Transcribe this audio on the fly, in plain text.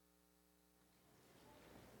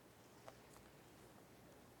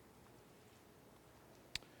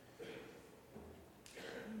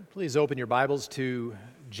Please open your Bibles to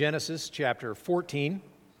Genesis chapter 14.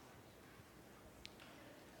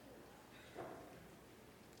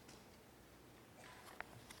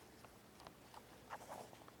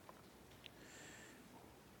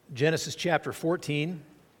 Genesis chapter 14.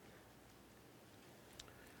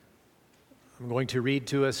 I'm going to read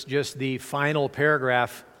to us just the final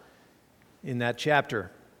paragraph in that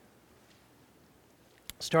chapter,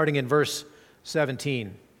 starting in verse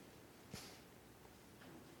 17.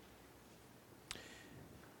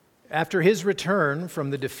 After his return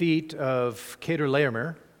from the defeat of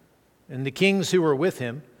Chedorlaomer and the kings who were with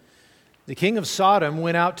him, the king of Sodom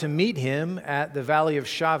went out to meet him at the valley of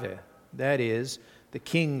Shaveh, that is, the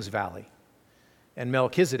king's valley. And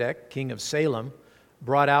Melchizedek, king of Salem,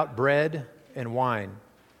 brought out bread and wine.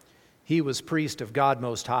 He was priest of God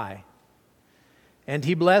Most High. And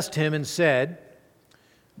he blessed him and said,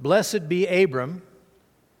 "Blessed be Abram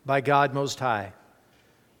by God Most High,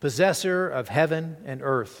 possessor of heaven and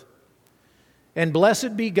earth. And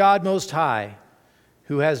blessed be God Most High,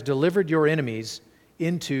 who has delivered your enemies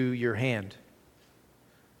into your hand."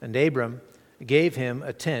 And Abram gave him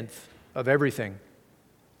a tenth of everything.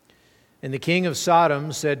 And the king of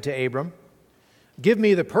Sodom said to Abram, "Give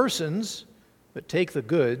me the persons, but take the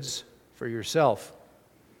goods for yourself."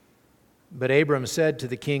 But Abram said to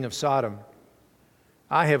the king of Sodom,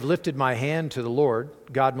 "I have lifted my hand to the Lord,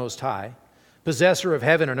 God Most High, possessor of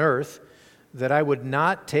heaven and earth, that I would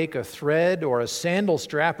not take a thread or a sandal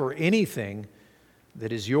strap or anything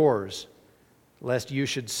that is yours, lest you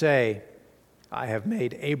should say, 'I have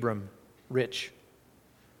made Abram rich.'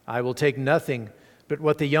 I will take nothing but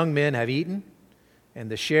what the young men have eaten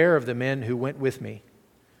and the share of the men who went with me.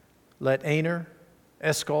 Let Aner,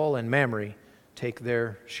 Eshcol, and Mamre take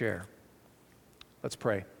their share." Let's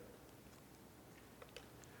pray.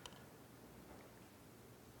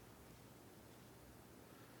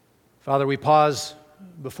 Father, we pause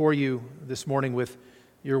before you this morning with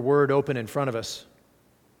your word open in front of us.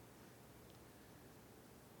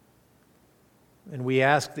 And we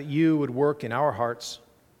ask that you would work in our hearts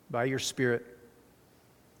by your Spirit.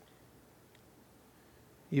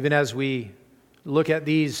 Even as we look at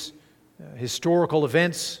these historical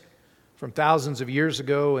events from thousands of years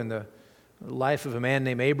ago in the life of a man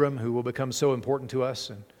named Abram who will become so important to us,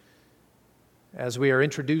 and as we are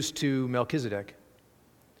introduced to Melchizedek,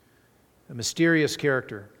 a mysterious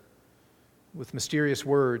character with mysterious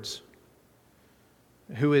words,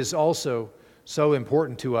 who is also so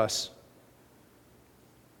important to us.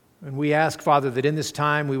 And we ask, Father, that in this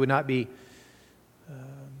time we would not be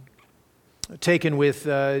taken with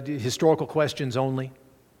historical questions only,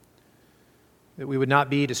 that we would not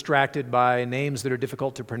be distracted by names that are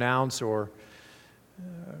difficult to pronounce or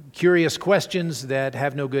curious questions that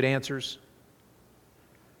have no good answers.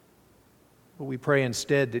 But we pray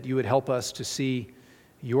instead that you would help us to see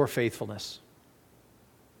your faithfulness,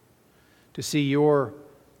 to see your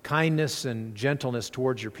kindness and gentleness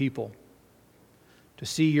towards your people, to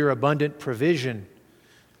see your abundant provision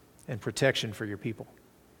and protection for your people.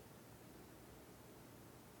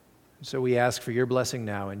 And so we ask for your blessing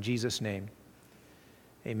now in Jesus' name.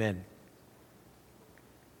 Amen.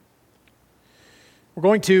 We're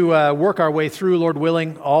going to work our way through, Lord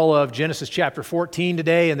willing, all of Genesis chapter 14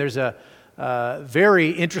 today, and there's a very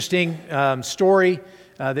interesting story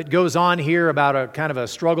that goes on here about a kind of a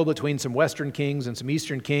struggle between some Western kings and some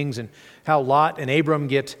Eastern kings, and how Lot and Abram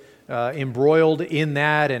get embroiled in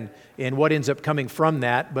that, and what ends up coming from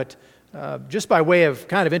that. But just by way of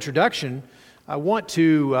kind of introduction, I want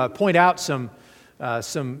to point out some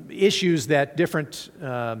issues that different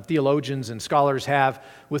theologians and scholars have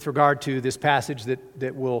with regard to this passage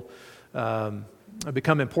that will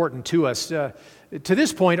become important to us. To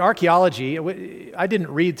this point, archaeology, I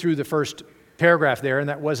didn't read through the first paragraph there, and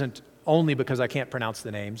that wasn't only because I can't pronounce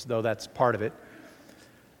the names, though that's part of it.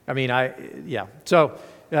 So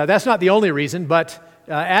that's not the only reason, but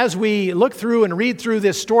as we look through and read through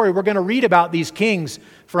this story, we're going to read about these kings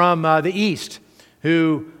from the east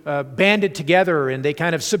who banded together, and they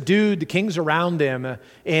kind of subdued the kings around them,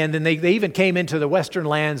 and then they even came into the western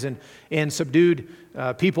lands and subdued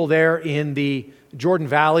people there in the Jordan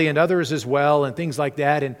Valley and others as well, and things like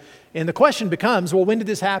that. And the question becomes, well, when did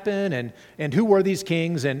this happen, and who were these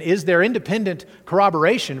kings, and is there independent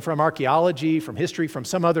corroboration from archaeology, from history, from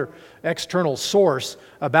some other external source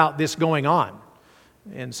about this going on?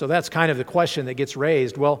 And so that's kind of the question that gets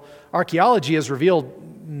raised. Well, archaeology has revealed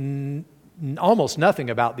almost nothing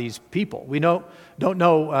about these people. We don't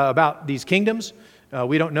know about these kingdoms.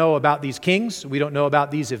 We don't know about these kings. We don't know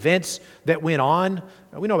about these events that went on.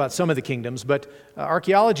 We know about some of the kingdoms, but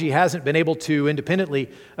archaeology hasn't been able to independently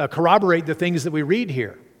corroborate the things that we read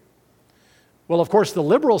here. Well, of course, the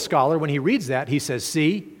liberal scholar, when he reads that, he says,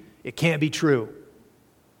 see, it can't be true.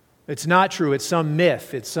 It's not true. It's some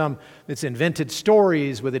myth. It's invented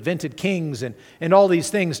stories with invented kings and all these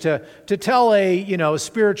things to tell a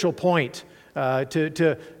spiritual point,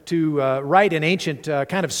 to write an ancient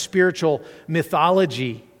kind of spiritual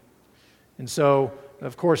mythology. And so,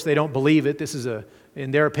 of course, they don't believe it. This is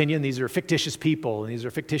in their opinion, these are fictitious people and these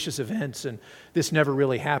are fictitious events, and this never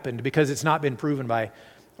really happened because it's not been proven by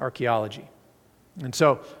archaeology. And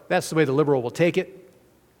so that's the way the liberal will take it.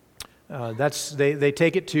 They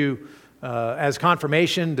take it to as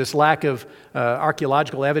confirmation, this lack of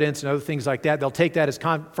archaeological evidence and other things like that. They'll take that as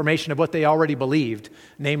confirmation of what they already believed,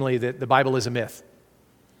 namely that the Bible is a myth,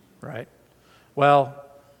 right? Well,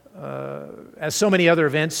 as so many other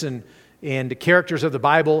events and characters of the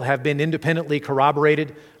Bible have been independently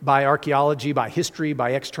corroborated by archaeology, by history,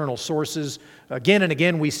 by external sources, again and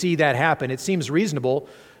again we see that happen. It seems reasonable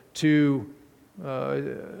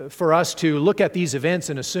for us to look at these events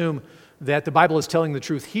and assume that the Bible is telling the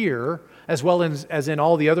truth here, as well as in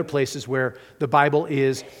all the other places where the Bible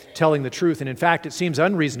is telling the truth. And in fact, it seems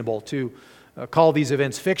unreasonable to call these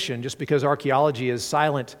events fiction just because archaeology is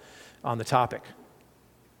silent on the topic.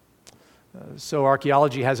 So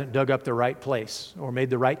archaeology hasn't dug up the right place or made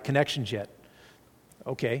the right connections yet.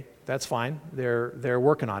 Okay, that's fine. They're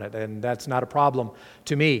working on it, and that's not a problem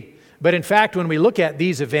to me. But in fact, when we look at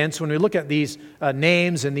these events, when we look at these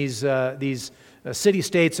names and these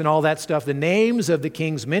city-states and all that stuff, the names of the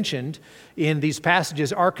kings mentioned in these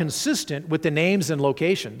passages are consistent with the names and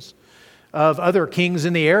locations of other kings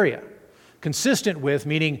in the area. Consistent with,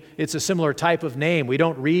 meaning it's a similar type of name. We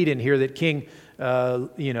don't read in here that King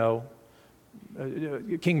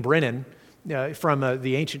Brennan from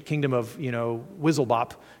the ancient kingdom of,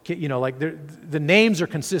 Wizzlebop. The names are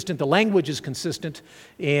consistent, the language is consistent,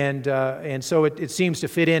 and so it seems to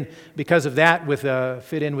fit in because of that,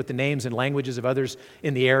 fit in with the names and languages of others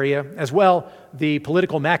in the area. As well, the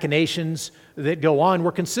political machinations that go on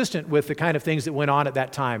were consistent with the kind of things that went on at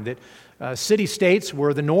that time, that city-states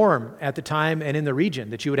were the norm at the time and in the region,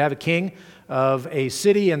 that you would have a king of a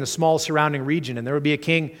city and the small surrounding region, and there would be a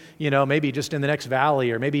king, maybe just in the next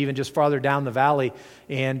valley or maybe even just farther down the valley,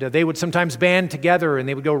 and they would sometimes band together and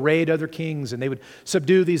they would go raid other kings and they would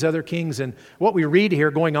subdue these other kings. And what we read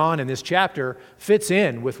here going on in this chapter fits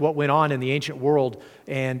in with what went on in the ancient world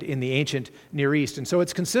and in the ancient Near East, and so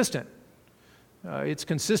it's consistent. It's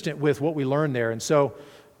consistent with what we learn there, and so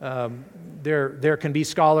there can be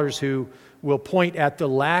scholars who will point at the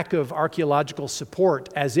lack of archaeological support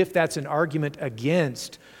as if that's an argument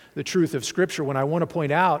against the truth of Scripture, when I want to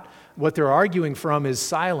point out what they're arguing from is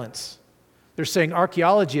silence. They're saying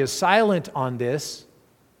archaeology is silent on this,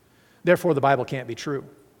 therefore the Bible can't be true.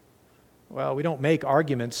 Well, we don't make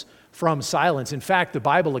arguments from silence. In fact, the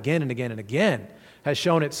Bible again and again and again has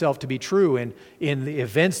shown itself to be true in the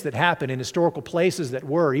events that happen, in historical places that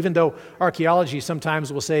were, even though archaeology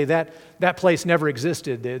sometimes will say that place never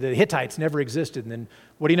existed, the Hittites never existed, and then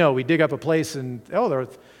what do you know, we dig up a place and, there were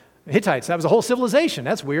Hittites, that was a whole civilization.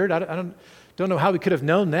 That's weird. I don't know how we could have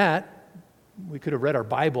known that. We could have read our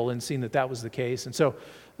Bible and seen that was the case. And so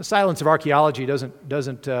the silence of archaeology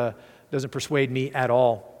doesn't persuade me at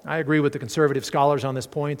all. I agree with the conservative scholars on this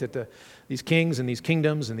point that these kings and these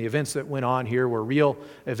kingdoms and the events that went on here were real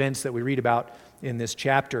events that we read about in this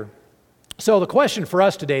chapter. So the question for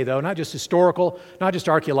us today, though, not just historical, not just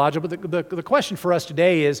archaeological, but the question for us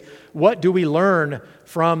today is, what do we learn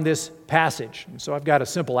from this passage? And so I've got a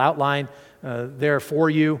simple outline there for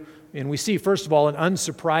you. And we see, first of all, an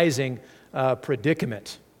unsurprising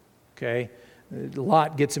predicament. Okay?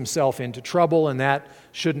 Lot gets himself into trouble, and that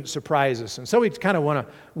shouldn't surprise us. And so we kind of want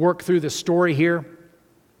to work through the story here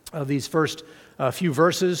of these first few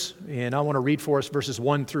verses, and I want to read for us verses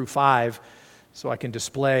 1 through 5 so I can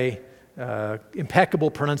display impeccable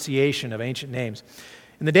pronunciation of ancient names.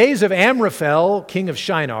 In the days of Amraphel, king of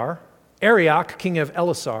Shinar, Arioch, king of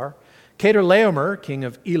Elasar, Kedorlaomer, king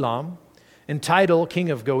of Elam, and Tidal, king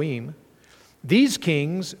of Goim, these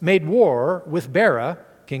kings made war with Bera,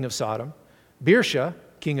 king of Sodom, Birsha,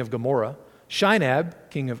 king of Gomorrah, Shinab,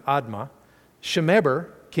 king of Admah,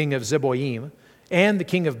 Shemeber, king of Zeboim, and the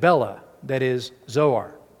king of Bela, that is,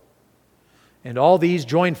 Zoar. And all these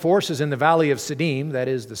joined forces in the valley of Siddim, that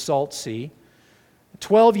is, the Salt Sea.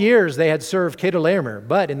 12 years they had served Kedorlaomer,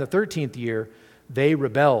 but in the 13th year they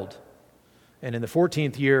rebelled. And in the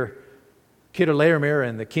 14th year, Kedorlaomer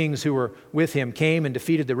and the kings who were with him came and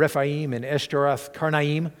defeated the Rephaim in Eshtaroth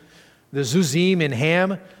Karnaim, the Zuzim in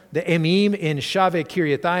Ham, the Emim in Shaveh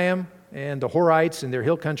Kiriathaim, and the Horites in their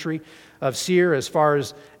hill country of Seir as far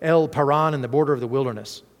as El Paran and the border of the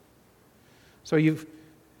wilderness. So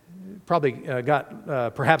Probably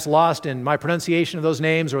got perhaps lost in my pronunciation of those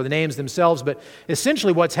names or the names themselves, but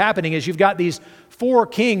essentially what's happening is you've got these 4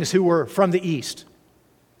 kings who were from the east.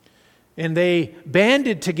 And they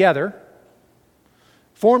banded together,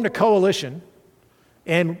 formed a coalition,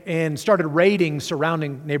 and started raiding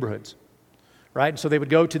surrounding neighborhoods. Right? So they would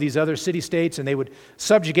go to these other city-states and they would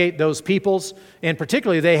subjugate those peoples. And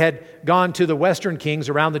particularly they had gone to the western kings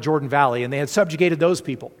around the Jordan Valley and they had subjugated those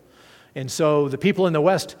people. And so the people in the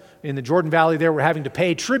west, in the Jordan Valley there, were having to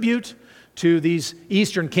pay tribute to these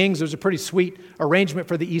eastern kings. There was a pretty sweet arrangement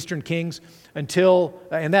for the eastern kings and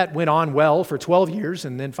that went on well for 12 years.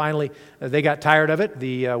 And then finally they got tired of it.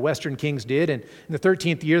 The western kings did. And in the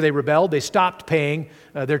 13th year they rebelled. They stopped paying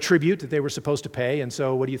their tribute that they were supposed to pay. And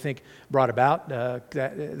so what do you think brought about?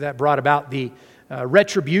 That brought about the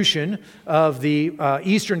retribution of the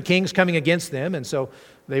eastern kings coming against them. And so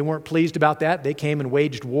they weren't pleased about that. They came and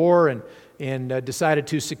waged war and decided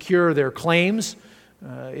to secure their claims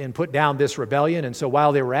and put down this rebellion. And so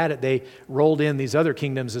while they were at it, they rolled in these other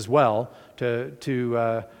kingdoms as well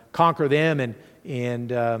to conquer them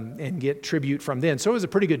and get tribute from them. So it was a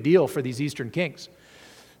pretty good deal for these eastern kings.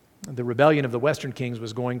 The rebellion of the western kings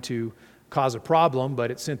was going to cause a problem, but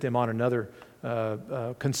it sent them on another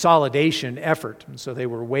consolidation effort. And so they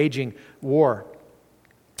were waging war.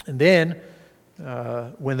 And then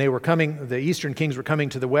when they were coming, the eastern kings were coming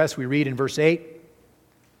to the west, we read in verse 8,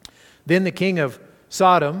 then the king of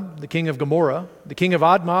Sodom, the king of Gomorrah, the king of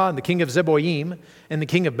Admah, and the king of Zeboim, and the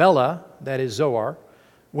king of Bela, that is Zoar,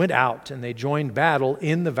 went out, and they joined battle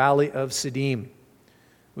in the valley of Siddim,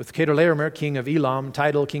 with Kedorlaomer, king of Elam,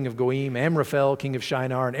 Tidal, king of Goim, Amraphel, king of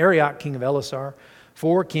Shinar, and Arioch, king of Elasar,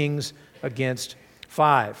 4 kings against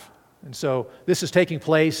 5. And so this is taking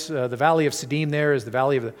place. The valley of Siddim there is the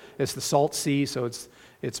valley of it's the Salt Sea, so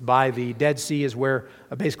it's by the Dead Sea is where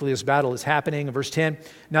basically this battle is happening. In verse 10,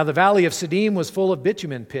 now the valley of Siddim was full of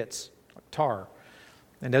bitumen pits, tar.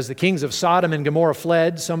 And as the kings of Sodom and Gomorrah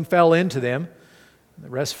fled, some fell into them. The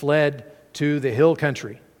rest fled to the hill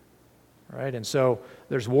country. Right? And so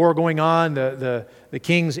there's war going on. The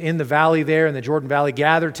kings in the valley there, in the Jordan Valley,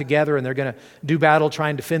 gathered together, and they're going to do battle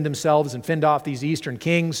trying to defend themselves and fend off these eastern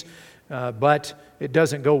kings. But it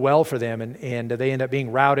doesn't go well for them, and they end up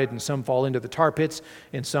being routed, and some fall into the tar pits,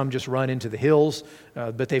 and some just run into the hills.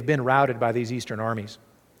 But they've been routed by these eastern armies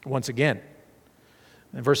once again.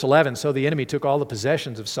 In verse 11, so the enemy took all the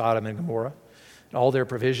possessions of Sodom and Gomorrah, and all their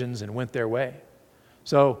provisions, and went their way.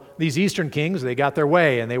 So these eastern kings, they got their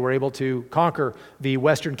way, and they were able to conquer the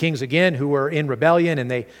western kings again who were in rebellion, and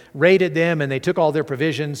they raided them, and they took all their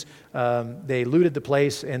provisions. They looted the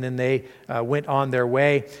place, and then they went on their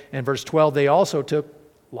way. And verse 12, they also took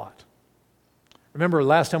Lot. Remember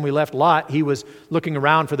last time we left Lot, he was looking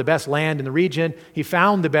around for the best land in the region. He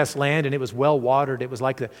found the best land, and it was well watered. It was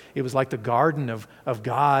like the garden of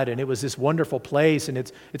God, and it was this wonderful place, and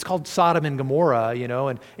it's called Sodom and Gomorrah,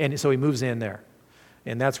 and so he moves in there.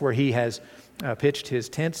 And that's where he has pitched his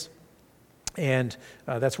tents, and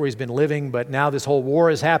that's where he's been living. But now this whole war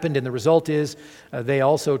has happened, and the result is they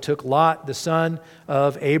also took Lot, the son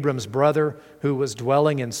of Abram's brother, who was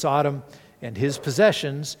dwelling in Sodom, and his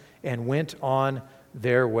possessions, and went on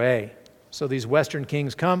their way. So these western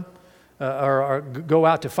kings come, or go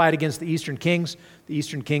out to fight against the eastern kings. The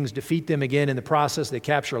eastern kings defeat them again in the process. They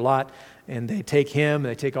capture Lot, and they take him,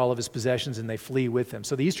 they take all of his possessions, and they flee with him.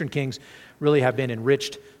 So the eastern kings really have been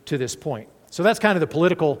enriched to this point. So that's kind of the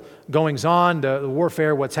political goings-on, the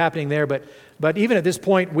warfare, what's happening there. But even at this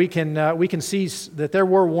point, we can see that there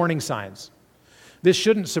were warning signs. This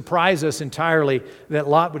shouldn't surprise us entirely that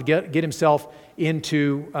Lot would get himself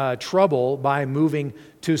into trouble by moving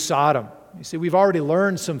to Sodom. You see, we've already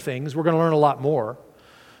learned some things. We're going to learn a lot more.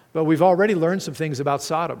 But we've already learned some things about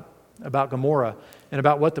Sodom, about Gomorrah, and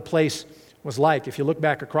about what the place was like. If you look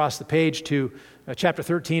back across the page to chapter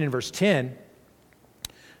 13 and verse 10,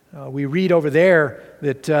 we read over there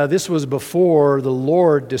that this was before the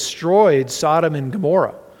Lord destroyed Sodom and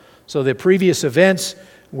Gomorrah. So the previous events,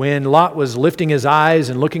 when Lot was lifting his eyes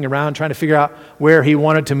and looking around, trying to figure out where he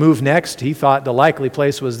wanted to move next, he thought the likely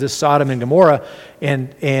place was this Sodom and Gomorrah.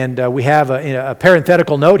 And we have a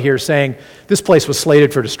parenthetical note here saying this place was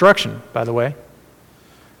slated for destruction, by the way.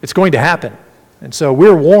 It's going to happen. And so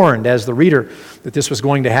we're warned as the reader that this was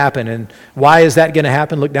going to happen. And why is that going to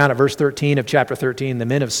happen? Look down at verse 13 of chapter 13. The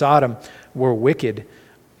men of Sodom were wicked,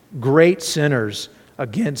 great sinners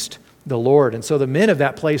against the Lord. And so the men of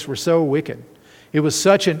that place were so wicked. It was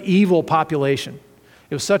such an evil population.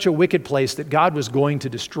 It was such a wicked place that God was going to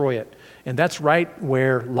destroy it. And that's right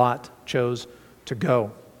where Lot chose to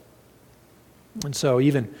go. And so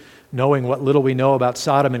even knowing what little we know about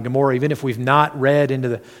Sodom and Gomorrah, even if we've not read into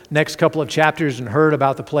the next couple of chapters and heard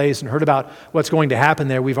about the place and heard about what's going to happen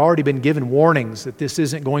there, we've already been given warnings that this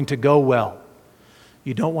isn't going to go well.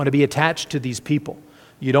 You don't want to be attached to these people.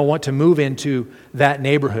 You don't want to move into that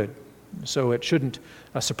neighborhood. So it shouldn't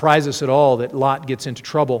surprise us at all that Lot gets into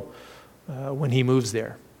trouble when he moves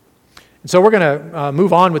there. And so we're going to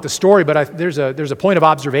move on with the story, but there's a point of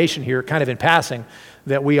observation here, kind of in passing,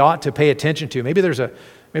 that we ought to pay attention to. Maybe there's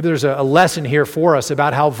a lesson here for us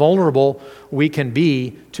about how vulnerable we can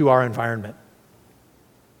be to our environment.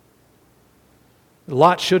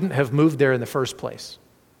 Lot shouldn't have moved there in the first place.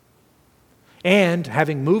 And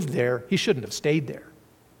having moved there, he shouldn't have stayed there.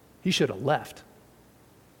 He should have left.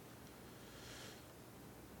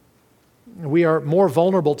 We are more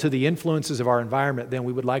vulnerable to the influences of our environment than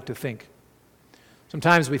we would like to think.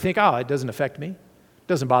 Sometimes we think, it doesn't affect me. It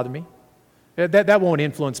doesn't bother me. That won't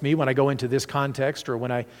influence me when I go into this context or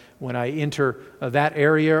when I enter that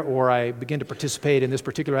area or I begin to participate in this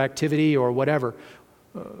particular activity or whatever.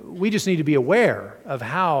 We just need to be aware of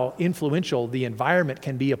how influential the environment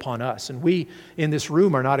can be upon us. And we in this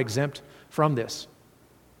room are not exempt from this.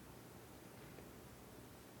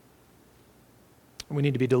 We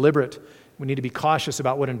need to be deliberate. We need to be cautious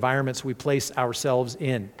about what environments we place ourselves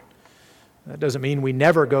in. That doesn't mean we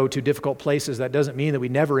never go to difficult places. That doesn't mean that we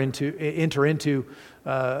never enter into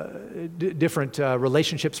different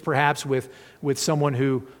relationships, perhaps with someone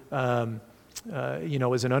who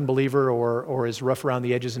is an unbeliever or is rough around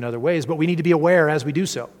the edges in other ways. But we need to be aware as we do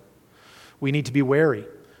so. We need to be wary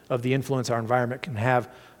of the influence our environment can have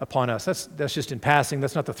upon us. That's just in passing.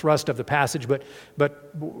 That's not the thrust of the passage.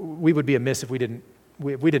 But we would be amiss if we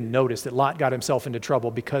didn't notice that Lot got himself into trouble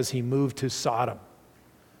because he moved to Sodom.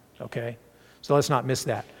 Okay? So let's not miss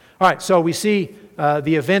that. All right, so we see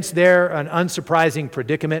the events there, an unsurprising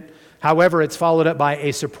predicament. However, it's followed up by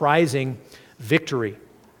a surprising victory.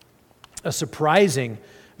 A surprising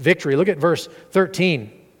victory. Look at verse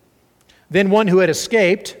 13. Then one who had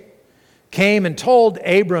escaped came and told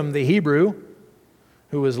Abram the Hebrew,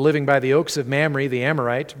 who was living by the oaks of Mamre, the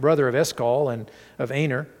Amorite, brother of Eshcol and of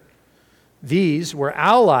Aner. These were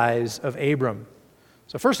allies of Abram.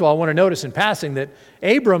 So first of all, I want to notice in passing that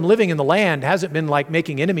Abram living in the land hasn't been like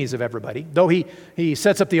making enemies of everybody. Though he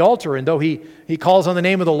sets up the altar and though he calls on the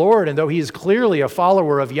name of the Lord and though he is clearly a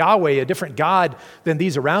follower of Yahweh, a different God than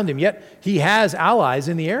these around him, yet he has allies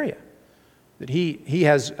in the area. That he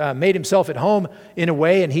has made himself at home in a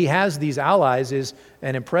way, and he has these allies is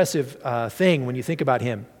an impressive thing when you think about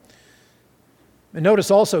him. And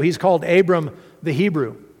notice also he's called Abram the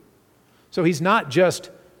Hebrew. So he's not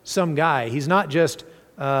just some guy. He's not just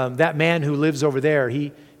that man who lives over there.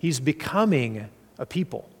 He's becoming a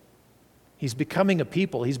people. He's becoming a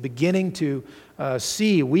people. He's beginning to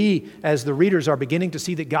see, we as the readers are beginning to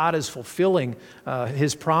see that God is fulfilling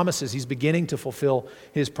His promises. He's beginning to fulfill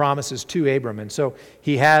His promises to Abram. And so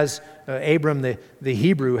he has, Abram the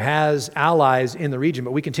Hebrew has allies in the region.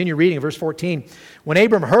 But we continue reading in verse 14. When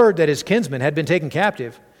Abram heard that his kinsman had been taken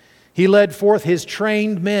captive, he led forth his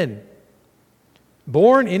trained men,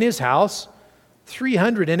 born in his house,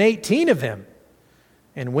 318 of them,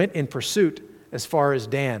 and went in pursuit as far as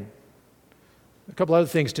Dan. A couple other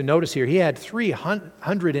things to notice here. He had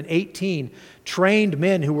 318 trained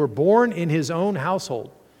men who were born in his own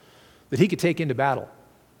household that he could take into battle.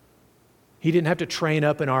 He didn't have to train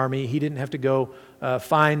up an army. He didn't have to go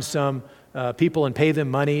find some people and pay them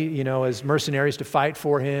money, as mercenaries to fight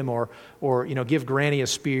for him or give Granny a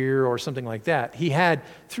spear or something like that. He had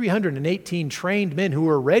 318 trained men who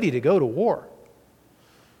were ready to go to war.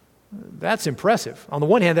 That's impressive. On the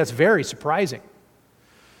one hand, that's very surprising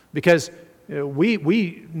because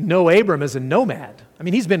we know Abram as a nomad. I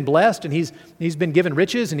mean, he's been blessed and he's been given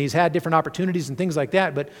riches and he's had different opportunities and things like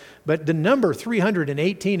that. But the number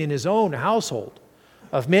 318 in his own household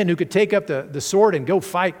of men who could take up the sword and go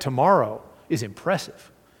fight tomorrow is impressive.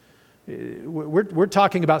 We're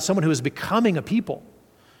talking about someone who is becoming a people.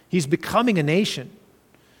 He's becoming a nation.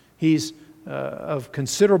 He's of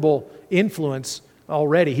considerable influence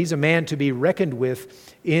already. He's a man to be reckoned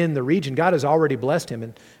with in the region. God has already blessed him,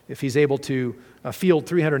 and if he's able to field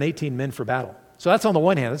 318 men for battle. So that's on the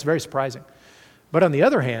one hand. That's very surprising. But on the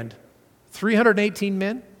other hand, 318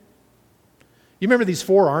 men? You remember these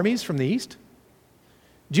four armies from the east?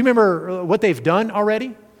 Do you remember what they've done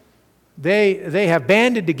already? They have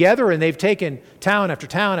banded together and they've taken town after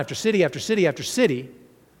town after city after city after city,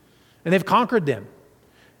 and they've conquered them.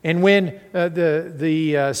 And when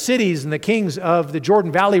the cities and the kings of the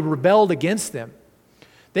Jordan Valley rebelled against them,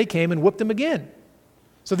 they came and whooped them again.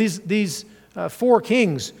 So these four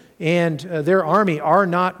kings and their army are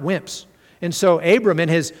not wimps. And so Abram and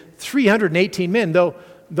his 318 men, though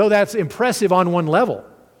that's impressive on one level,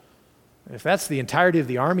 if that's the entirety of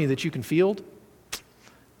the army that you can field,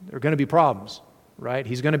 there are going to be problems, right?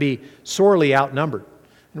 He's going to be sorely outnumbered.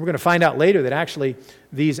 And we're going to find out later that actually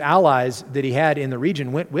these allies that he had in the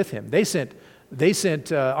region went with him. They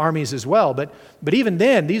sent armies as well. But even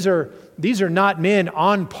then, these are not men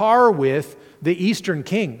on par with the eastern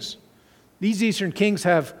kings. These eastern kings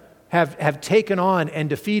have taken on and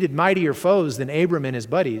defeated mightier foes than Abram and his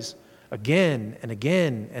buddies again and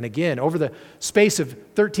again and again over the space of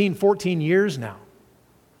 13, 14 years now.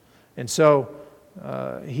 And so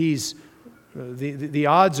the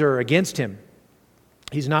odds are against him.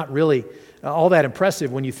 He's not really all that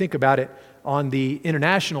impressive when you think about it on the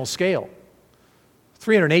international scale.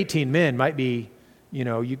 318 men might be,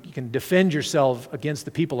 you can defend yourself against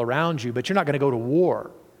the people around you, but you're not going to go to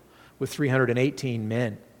war with 318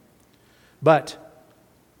 men. But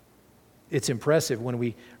it's impressive when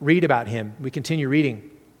we read about him. We continue reading.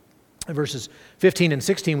 In verses 15 and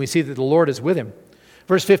 16, we see that the Lord is with him.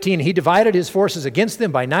 Verse 15, he divided his forces against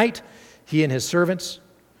them by night, he and his servants,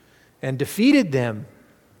 and defeated them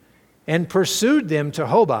and pursued them to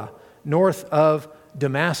Hobah, north of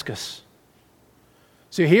Damascus.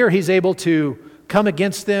 So here he's able to come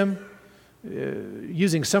against them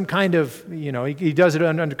using some kind of, he does it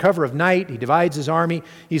under cover of night. He divides his army.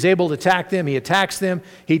 He's able to attack them. He attacks them.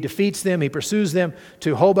 He defeats them. He pursues them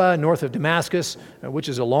to Hobah, north of Damascus, which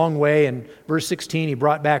is a long way. And verse 16, he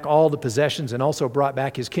brought back all the possessions and also brought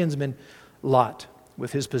back his kinsman Lot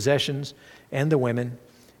with his possessions and the women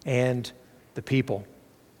and the people.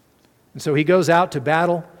 And so he goes out to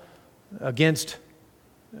battle against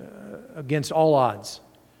all odds,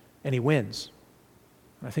 and he wins.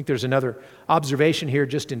 I think there's another observation here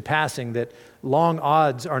just in passing that long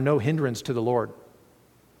odds are no hindrance to the Lord.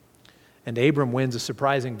 And Abram wins a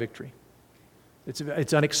surprising victory.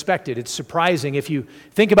 It's unexpected. It's surprising. If you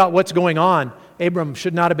think about what's going on, Abram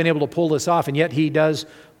should not have been able to pull this off, and yet he does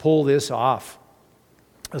pull this off.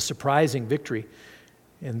 A surprising victory.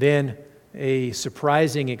 And then a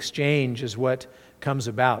surprising exchange is what comes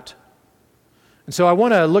about. And so I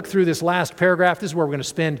want to look through this last paragraph. This is where we're going to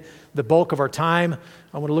spend the bulk of our time.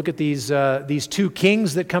 I want to look at these two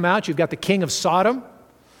kings that come out. You've got the king of Sodom.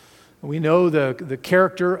 We know the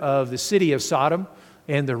character of the city of Sodom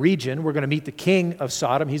and the region. We're going to meet the king of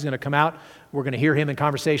Sodom. He's going to come out. We're going to hear him in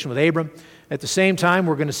conversation with Abram. At the same time,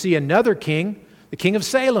 we're going to see another king, the king of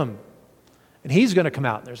Salem. And he's going to come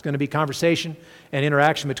out. There's going to be conversation and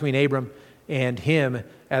interaction between Abram and him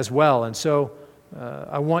as well. And so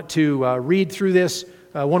I want to read through this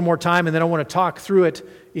one more time, and then I want to talk through it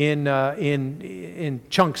in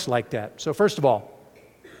chunks like that. So first of all,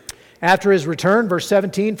 after his return, verse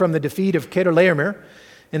 17, from the defeat of Kedorlaomer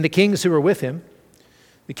and the kings who were with him,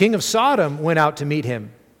 the king of Sodom went out to meet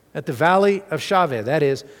him at the valley of Shaveh, that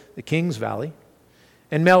is, the king's valley.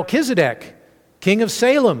 And Melchizedek, king of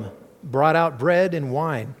Salem, brought out bread and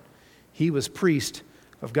wine. He was priest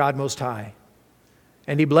of God Most High.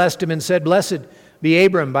 And he blessed him and said, Blessed be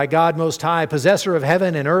Abram by God Most High, possessor of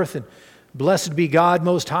heaven and earth, and blessed be God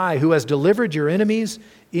Most High, who has delivered your enemies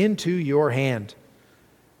into your hand.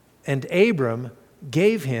 And Abram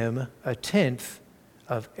gave him a tenth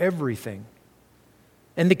of everything.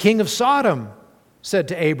 And the king of Sodom said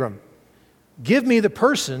to Abram, Give me the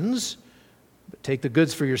persons, but take the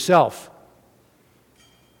goods for yourself.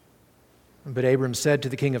 But Abram said to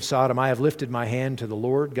the king of Sodom, I have lifted my hand to the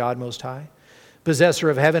Lord, God Most High, possessor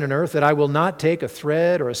of heaven and earth, that I will not take a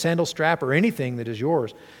thread or a sandal strap or anything that is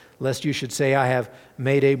yours, lest you should say, I have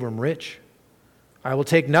made Abram rich. I will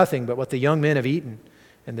take nothing but what the young men have eaten,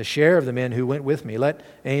 and the share of the men who went with me. Let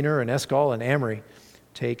Aner and Eshcol and Amri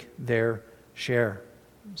take their share.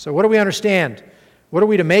 So what do we understand? What are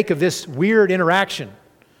we to make of this weird interaction?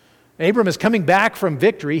 Abram is coming back from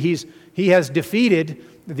victory. He has defeated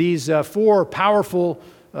these four powerful,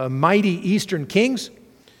 mighty eastern kings.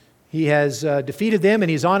 He has defeated them, and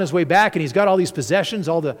he's on his way back, and he's got all these possessions,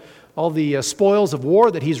 all the spoils of war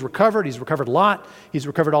that he's recovered. He's recovered Lot. He's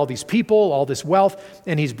recovered all these people, all this wealth,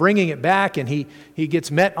 and he's bringing it back, and he gets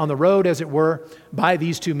met on the road, as it were, by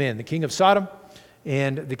these two men, the king of Sodom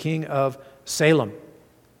and the king of Salem.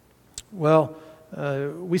 Well,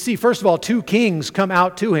 we see, first of all, two kings come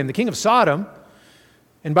out to him. The king of Sodom,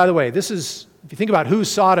 and by the way, this is, if you think about who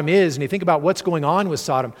Sodom is and you think about what's going on with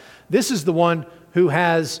Sodom, this is the one who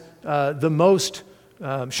has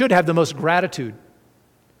should have the most gratitude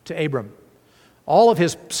to Abram. All of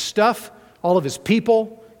his stuff, all of his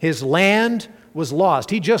people, his land was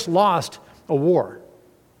lost. He just lost a war.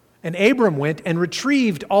 And Abram went and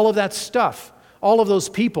retrieved all of that stuff, all of those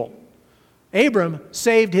people. Abram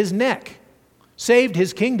saved his neck saved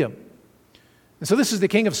his kingdom. And so this is the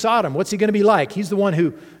king of Sodom. What's he going to be like? He's the one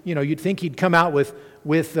who, you'd think he'd come out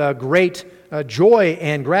with great joy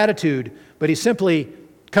and gratitude, but he simply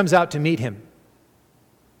comes out to meet him.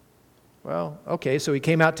 Well, okay, so he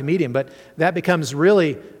came out to meet him, but that becomes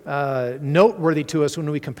really noteworthy to us when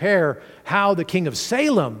we compare how the king of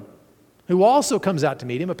Salem, who also comes out to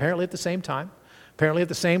meet him, apparently at the same time, apparently at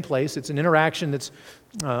the same place. It's an interaction that's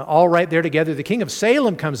all right there together. The king of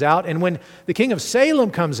Salem comes out, and when the king of Salem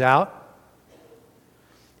comes out,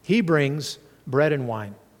 he brings bread and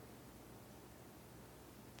wine.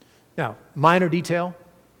 Now, minor detail,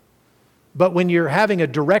 but when you're having a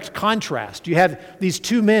direct contrast, you have these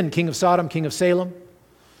two men, king of Sodom, king of Salem.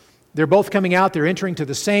 They're both coming out, they're entering to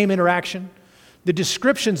the same interaction. The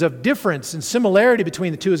descriptions of difference and similarity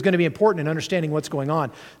between the two is going to be important in understanding what's going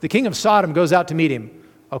on. The king of Sodom goes out to meet him.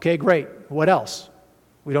 Okay, great. What else?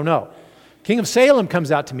 We don't know. King of Salem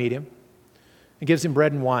comes out to meet him and gives him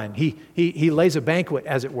bread and wine. He lays a banquet,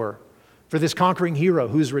 as it were, for this conquering hero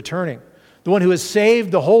who's returning, the one who has saved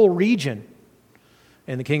the whole region.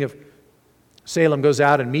 And the king of Salem goes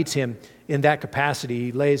out and meets him in that capacity.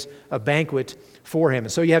 He lays a banquet for him.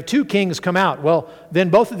 And so you have two kings come out. Well, then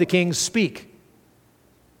both of the kings speak.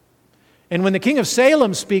 And when the king of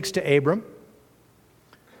Salem speaks to Abram,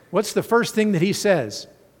 what's the first thing that he says?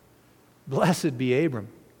 Blessed be Abram.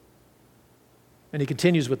 And he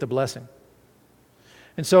continues with the blessing.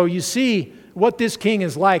 And so you see what this king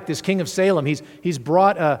is like, this king of Salem. He's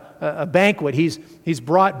brought a banquet. He's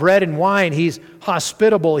brought bread and wine. He's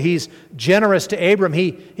hospitable. He's generous to Abram.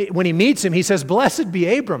 When he meets him, he says, blessed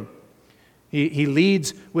be Abram. He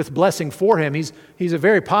leads with blessing for him. He's a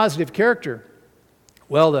very positive character.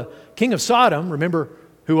 Well, the king of Sodom, remember,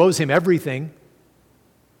 who owes him everything,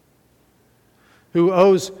 who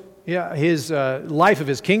owes his life of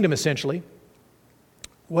his kingdom, essentially.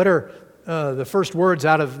 What are the first words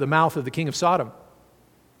out of the mouth of the king of Sodom?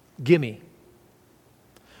 Gimme.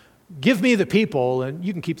 Give me the people and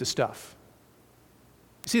you can keep the stuff.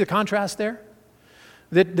 See the contrast there?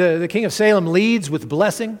 That the king of Salem leads with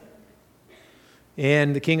blessing,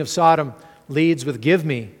 and the king of Sodom leads with give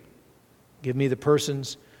me. Give me the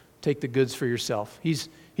persons, take the goods for yourself. He's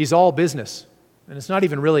all business, and it's not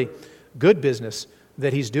even really good business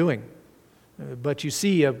that he's doing. But you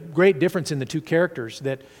see a great difference in the two characters,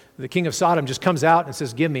 that the king of Sodom just comes out and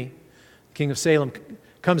says, give me. The king of Salem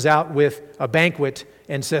comes out with a banquet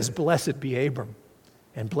and says, blessed be Abram,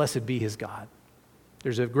 and blessed be his God.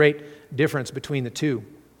 There's a great difference between the two.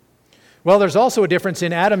 Well, there's also a difference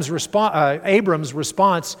in Abram's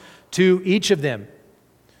response to each of them.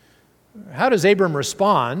 How does Abram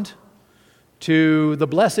respond to the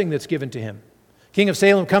blessing that's given to him? King of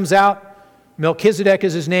Salem comes out. Melchizedek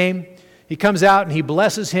is his name. He comes out and he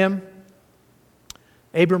blesses him.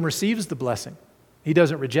 Abram receives the blessing. He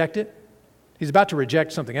doesn't reject it. He's about to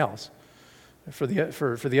reject something else for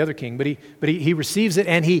the other king, but he receives it,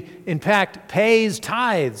 and he, in fact, pays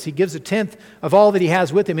tithes. He gives a tenth of all that he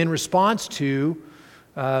has with him in response to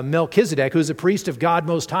Melchizedek, who's a priest of God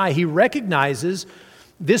Most High. He recognizes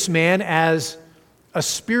this man as a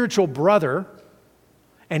spiritual brother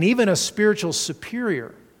and even a spiritual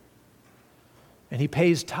superior. And he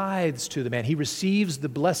pays tithes to the man. He receives the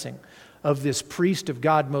blessing of this priest of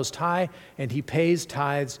God Most High, and he pays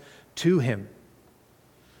tithes to him.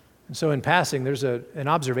 And so in passing, there's an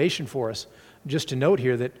observation for us just to note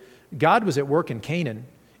here that God was at work in Canaan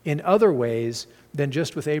in other ways than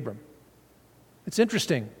just with Abram. It's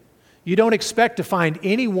interesting. You don't expect to find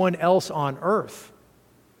anyone else on earth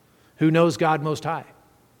who knows God Most High.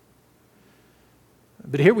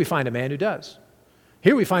 But here we find a man who does.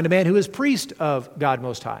 Here we find a man who is priest of God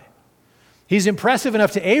Most High. He's impressive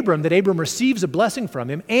enough to Abram that Abram receives a blessing from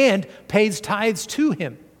him and pays tithes to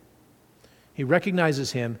him. He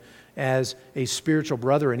recognizes him as a spiritual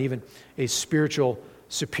brother and even a spiritual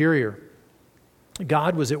superior.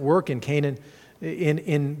 God was at work in Canaan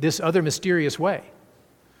in this other mysterious way.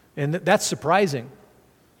 And that's surprising.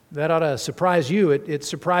 That ought to surprise you. It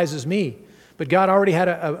surprises me. But God already had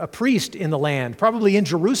a priest in the land, probably in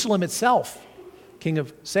Jerusalem itself, king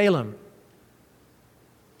of Salem.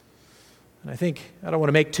 And I don't want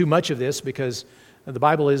to make too much of this because the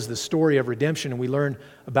Bible is the story of redemption, and we learn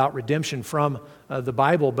about redemption from the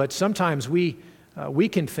Bible. But sometimes we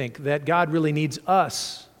can think that God really needs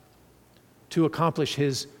us to accomplish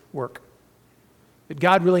his work. That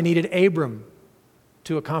God really needed Abram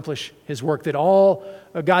to accomplish his work. That all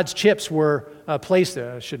God's chips were placed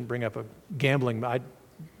there. I shouldn't bring up a gambling.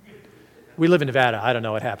 We live in Nevada. I don't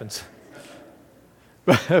know what happens.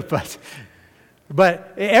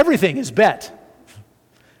 But everything is bet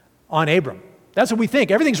on Abram. That's what we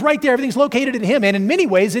think. Everything's right there. Everything's located in him. And in many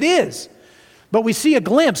ways it is. But we see a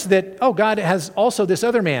glimpse that, oh, God has also this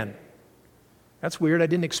other man. That's weird. I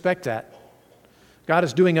didn't expect that. God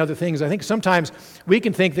is doing other things. I think sometimes we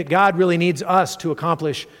can think that God really needs us to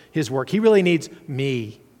accomplish his work. He really needs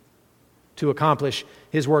me to accomplish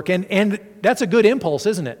his work. And that's a good impulse,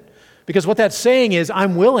 isn't it? Because what that's saying is,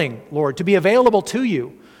 I'm willing, Lord, to be available to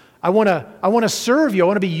you. I want to serve you. I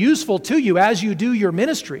want to be useful to you as you do your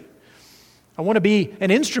ministry. I want to be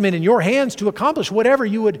an instrument in your hands to accomplish whatever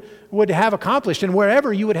you would have accomplished and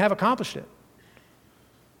wherever you would have accomplished it.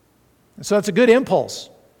 And so that's a good impulse.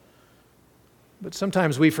 But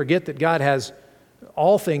sometimes we forget that God has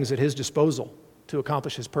all things at his disposal to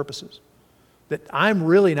accomplish his purposes. That I'm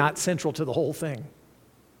really not central to the whole thing.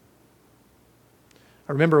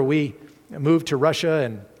 I remember we moved to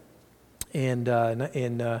Russia in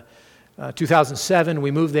 2007.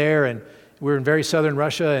 We moved there, and we were in very southern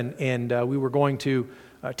Russia, and we were going to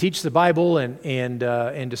teach the Bible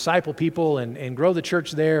and disciple people and grow the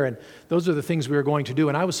church there. And those are the things we were going to do.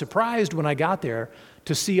 And I was surprised when I got there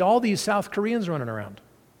to see all these South Koreans running around.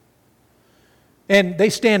 And they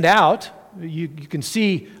stand out. You can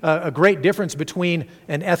see a great difference between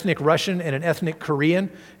an ethnic Russian and an ethnic Korean.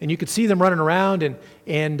 And you could see them running around,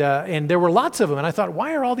 and there were lots of them. And I thought,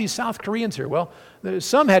 why are all these South Koreans here? Well,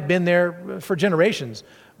 some had been there for generations.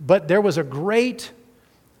 But there was a great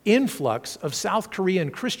influx of South Korean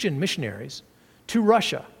Christian missionaries to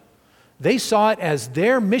Russia. They saw it as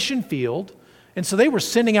their mission field, and so they were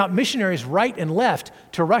sending out missionaries right and left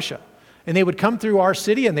to Russia. And they would come through our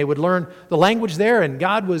city and they would learn the language there, and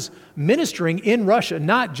God was ministering in Russia,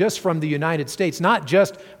 not just from the United States, not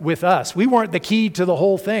just with us. We weren't the key to the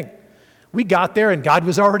whole thing. We got there and God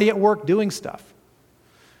was already at work doing stuff.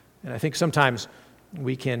 And I think sometimes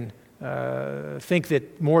we can think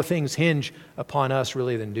that more things hinge upon us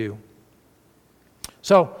really than do.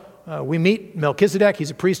 So we meet Melchizedek.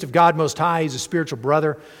 He's a priest of God Most High. He's a spiritual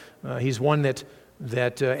brother. He's one that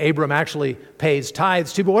Abram actually pays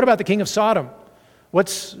tithes to. But what about the king of Sodom?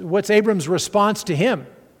 What's Abram's response to him?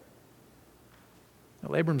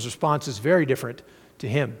 Well, Abram's response is very different to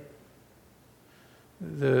him.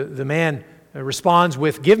 The man responds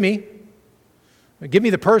with, give me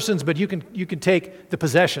the persons, but you can take the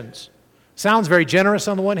possessions. Sounds very generous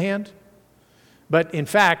on the one hand, but in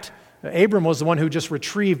fact, Abram was the one who just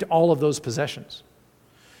retrieved all of those possessions.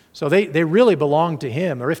 So they really belonged to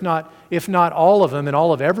him, or if not all of them and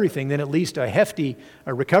all of everything, then at least a hefty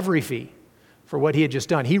recovery fee for what he had just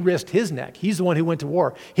done. He risked his neck. He's the one who went to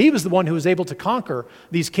war. He was the one who was able to conquer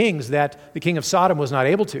these kings that the king of Sodom was not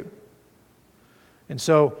able to. And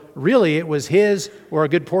so really it was his, or a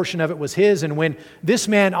good portion of it was his, and when this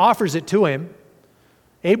man offers it to him,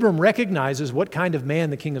 Abram recognizes what kind of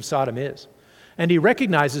man the king of Sodom is. And he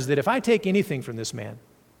recognizes that if I take anything from this man,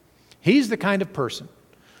 he's the kind of person,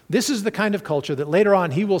 this is the kind of culture that later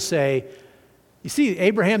on he will say, you see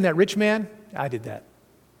Abraham, that rich man? I did that.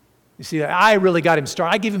 You see, I really got him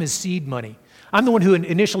started. I gave him his seed money. I'm the one who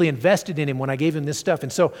initially invested in him when I gave him this stuff.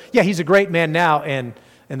 And so, yeah, he's a great man now, and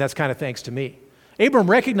that's kind of thanks to me. Abram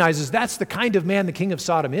recognizes that's the kind of man the king of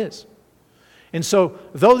Sodom is. And so,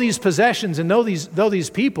 though these possessions and though these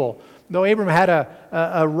people, though Abram had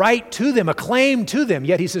a right to them, a claim to them,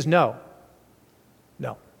 yet he says, no,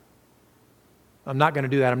 I'm not going to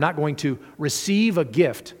do that. I'm not going to receive a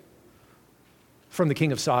gift from the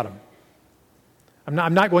king of Sodom.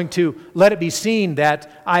 I'm not going to let it be seen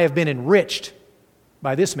that I have been enriched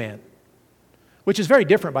by this man, which is very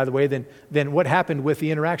different, by the way, than what happened with the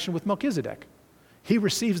interaction with Melchizedek. He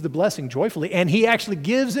receives the blessing joyfully, and he actually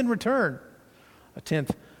gives in return a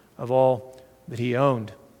tenth of all that he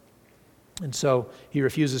owned. And so he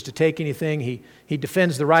refuses to take anything. He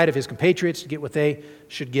defends the right of his compatriots to get what they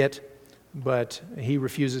should get, but he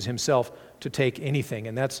refuses himself to take anything.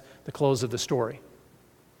 And that's the close of the story.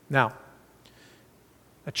 Now,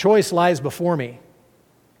 a choice lies before me.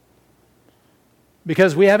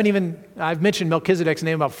 Because I've mentioned Melchizedek's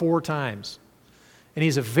name about 4 times. And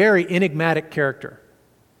he's a very enigmatic character.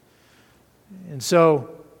 And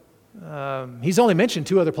so, he's only mentioned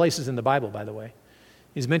 2 other places in the Bible, by the way.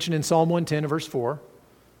 He's mentioned in Psalm 110, verse 4.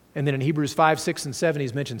 And then in Hebrews 5, 6, and 7,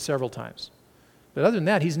 he's mentioned several times. But other than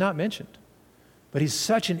that, he's not mentioned. But he's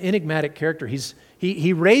such an enigmatic character.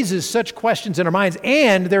 He raises such questions in our minds,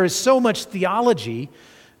 and there is so much theology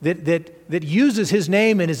that uses his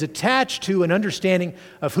name and is attached to an understanding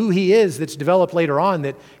of who he is that's developed later on,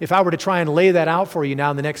 that if I were to try and lay that out for you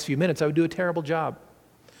now in the next few minutes, I would do a terrible job.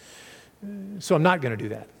 So I'm not going to do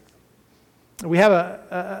that. We have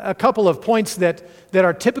a couple of points that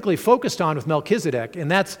are typically focused on with Melchizedek,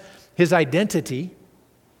 and that's his identity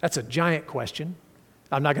That's a giant question.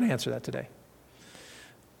 I'm not going to answer that today.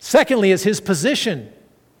 Secondly is his position.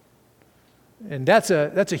 And that's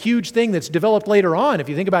a huge thing that's developed later on. If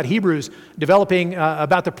you think about Hebrews developing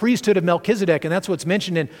about the priesthood of Melchizedek, and that's what's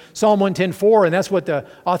mentioned in Psalm 110:4, and that's what the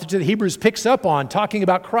author to the Hebrews picks up on, talking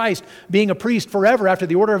about Christ being a priest forever after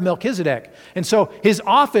the order of Melchizedek. And so his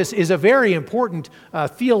office is a very important,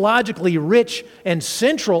 theologically rich and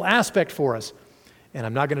central aspect for us. And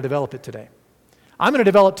I'm not going to develop it today. I'm going to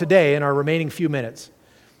develop today, in our remaining few minutes,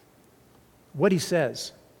 what he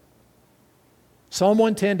says. Psalm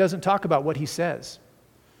 110 doesn't talk about what he says.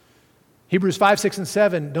 Hebrews 5, 6, and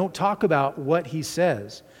 7 don't talk about what he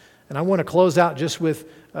says. And I want to close out just with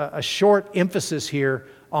a short emphasis here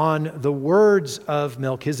on the words of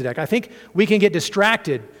Melchizedek. I think we can get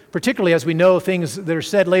distracted, particularly as we know things that are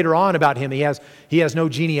said later on about him. He has no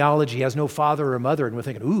genealogy, he has no father or mother, and we're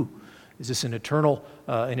thinking, ooh, is this an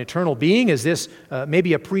eternal being? Is this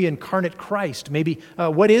maybe a pre-incarnate Christ? Maybe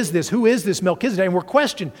what is this? Who is this Melchizedek? And we're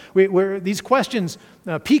questioned. These questions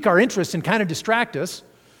pique our interest and kind of distract us.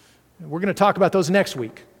 We're going to talk about those next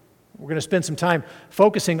week. We're going to spend some time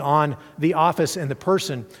focusing on the office and the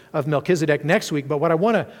person of Melchizedek next week. But what I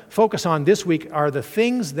want to focus on this week are the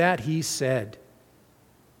things that he said.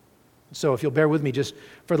 So if you'll bear with me just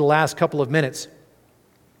for the last couple of minutes.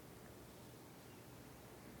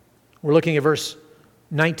 We're looking at verse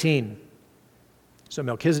 19. So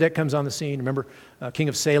Melchizedek comes on the scene. Remember, king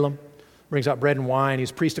of Salem, brings out bread and wine.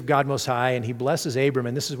 He's priest of God Most High, and he blesses Abram.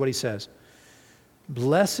 And this is what he says.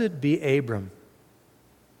 Blessed be Abram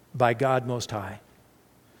by God Most High,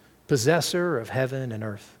 possessor of heaven and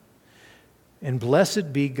earth. And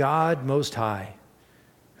blessed be God Most High,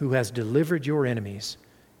 who has delivered your enemies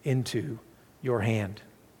into your hand.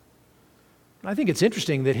 I think it's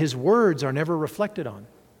interesting that his words are never reflected on.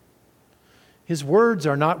 His words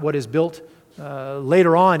are not what is built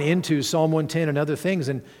later on into Psalm 110 and other things,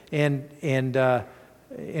 and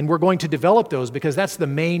we're going to develop those because that's the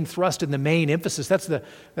main thrust and the main emphasis. Those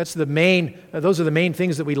are the main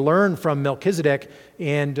things that we learn from Melchizedek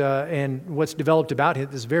and what's developed about him,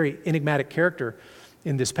 this very enigmatic character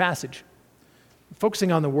in this passage.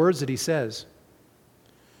 Focusing on the words that he says.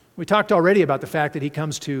 We talked already about the fact that he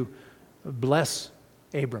comes to bless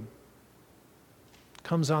Abram.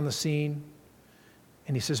 Comes on the scene.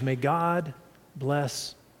 And he says, may God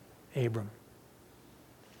bless Abram.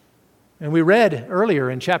 And we read earlier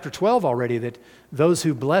in chapter 12 already that those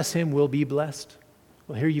who bless him will be blessed.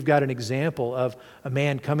 Well, here you've got an example of a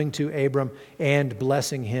man coming to Abram and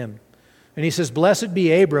blessing him. And he says, blessed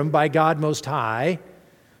be Abram by God Most High,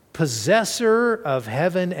 possessor of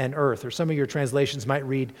heaven and earth. Or some of your translations might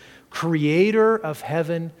read, creator of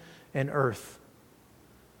heaven and earth.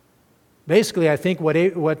 Basically, I think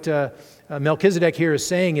what Melchizedek here is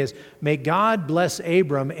saying is, may God bless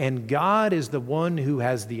Abram, and God is the one who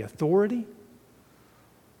has the authority,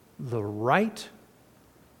 the right,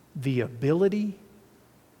 the ability,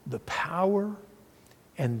 the power,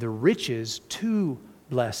 and the riches to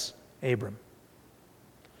bless Abram.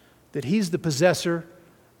 That he's the possessor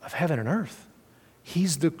of heaven and earth.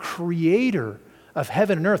 He's the creator of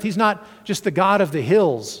heaven and earth. He's not just the God of the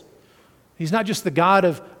hills. He's not just the God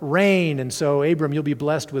of rain, and so, Abram, you'll be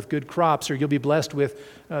blessed with good crops, or you'll be blessed with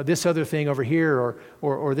this other thing over here,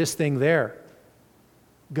 or this thing there.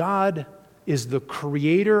 God is the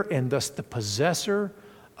creator and thus the possessor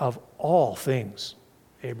of all things,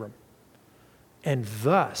 Abram. And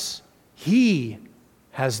thus, he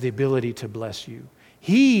has the ability to bless you.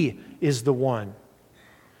 He is the one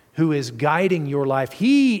who is guiding your life.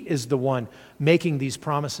 He is the one making these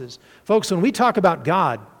promises. Folks, when we talk about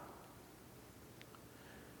God,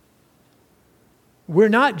 we're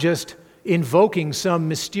not just invoking some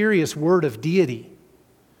mysterious word of deity,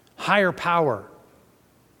 higher power.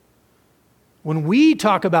 When we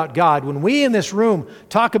talk about God, when we in this room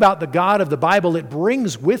talk about the God of the Bible, it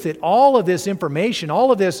brings with it all of this information,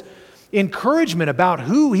 all of this encouragement about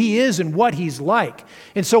who He is and what He's like.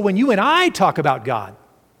 And so when you and I talk about God,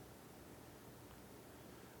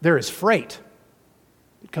 there is freight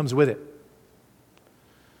that comes with it.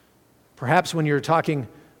 Perhaps when you're talking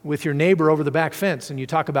with your neighbor over the back fence and you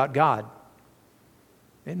talk about God,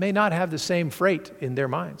 it may not have the same freight in their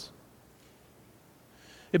minds.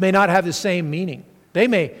 It may not have the same meaning. They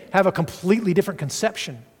may have a completely different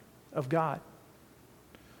conception of God.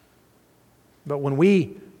 But when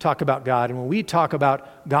we talk about God, and when we talk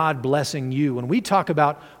about God blessing you, when we talk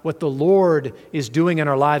about what the Lord is doing in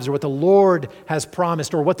our lives, or what the Lord has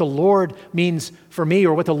promised, or what the Lord means for me,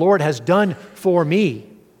 or what the Lord has done for me,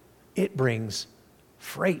 it brings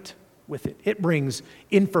freight with it. It brings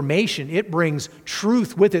information. It brings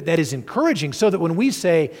truth with it that is encouraging, so that when we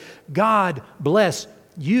say, God bless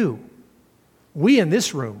you, we in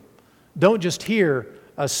this room don't just hear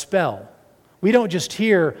a spell. We don't just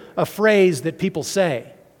hear a phrase that people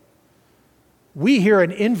say. We hear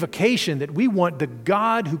an invocation that we want the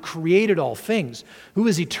God who created all things, who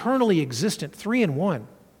is eternally existent, 3 in 1,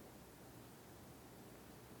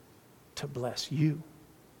 to bless you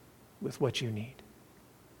with what you need.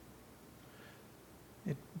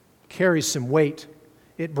 It carries some weight.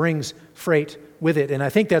 It brings freight with it. And I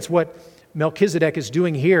think that's what Melchizedek is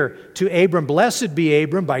doing here to Abram. Blessed be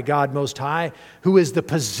Abram by God Most High, who is the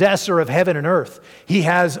possessor of heaven and earth. He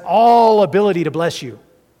has all ability to bless you.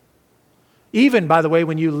 Even, by the way,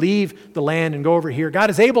 when you leave the land and go over here, God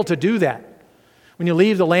is able to do that. When you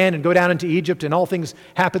leave the land and go down into Egypt and all things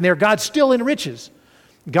happen there, God still enriches.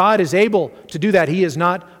 God is able to do that. He is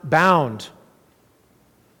not bound.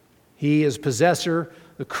 He is possessor,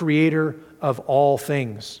 the creator of all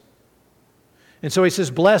things. And so he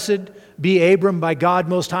says, blessed be Abram by God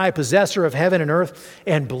Most High, possessor of heaven and earth,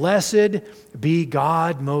 and blessed be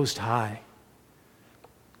God Most High.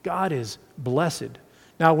 God is blessed.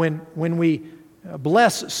 Now, when we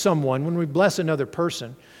bless someone, when we bless another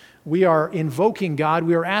person, we are invoking God.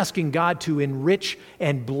 We are asking God to enrich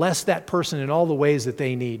and bless that person in all the ways that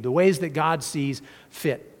they need, the ways that God sees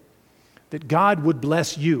fit, that God would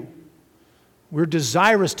bless you. We're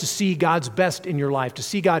desirous to see God's best in your life, to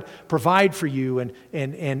see God provide for you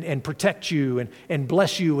and protect you and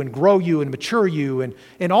bless you and grow you and mature you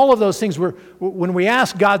and all of those things. When we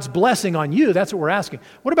ask God's blessing on you, that's what we're asking.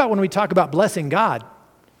 What about when we talk about blessing God?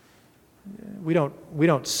 We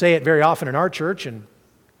don't say it very often in our church, and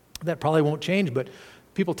that probably won't change, but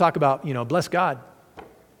people talk about, bless God.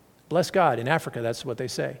 Bless God. In Africa, that's what they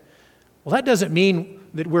say. Well, that doesn't mean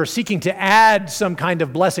that we're seeking to add some kind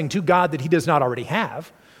of blessing to God that He does not already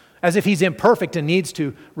have, as if He's imperfect and needs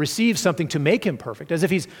to receive something to make Him perfect, as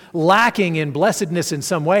if He's lacking in blessedness in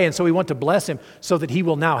some way, and so we want to bless Him so that He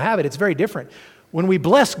will now have it. It's very different. When we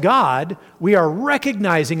bless God, we are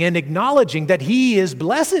recognizing and acknowledging that He is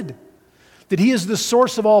blessed, that He is the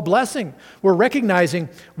source of all blessing. We're recognizing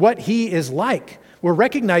what He is like. We're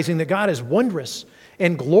recognizing that God is wondrous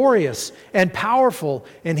and glorious and powerful,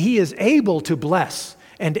 and He is able to bless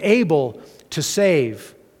and able to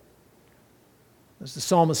save. As the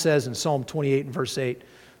psalmist says in Psalm 28 and verse 8,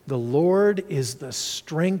 the Lord is the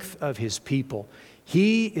strength of His people.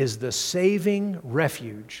 He is the saving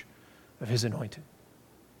refuge of His anointed.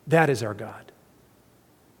 That is our God.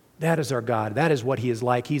 That is our God. That is what He is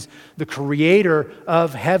like. He's the creator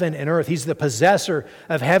of heaven and earth. He's the possessor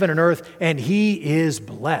of heaven and earth, and He is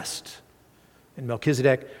blessed. And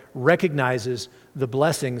Melchizedek recognizes the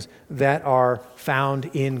blessings that are found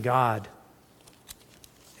in God.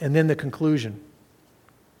 And then the conclusion.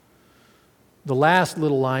 The last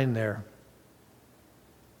little line there.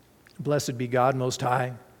 Blessed be God Most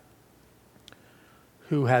High,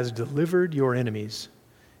 who has delivered your enemies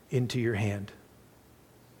into your hand.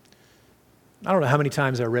 I don't know how many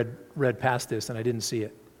times I read past this and I didn't see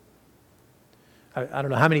it. I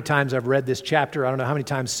don't know how many times I've read this chapter. I don't know how many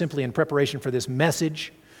times simply in preparation for this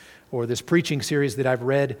message or this preaching series that I've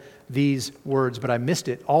read these words, but I missed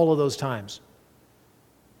it all of those times.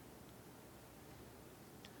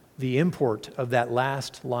 The import of that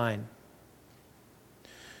last line.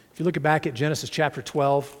 If you look back at Genesis chapter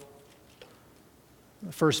 12,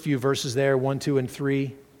 the first few verses there, 1, 2, and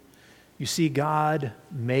 3, you see God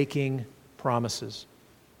making promises.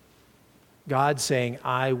 God saying,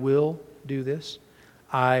 I will do this.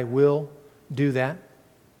 I will do that.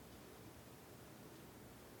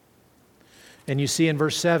 And you see in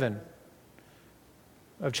verse 7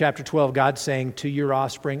 of chapter 12, God saying to your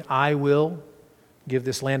offspring, I will give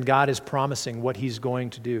this land. God is promising what He's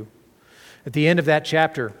going to do. At the end of that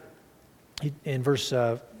chapter, in verse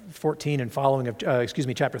 14 and following,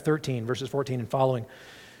 chapter 13, verses 14 and following,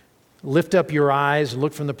 lift up your eyes,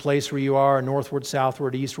 look from the place where you are, northward,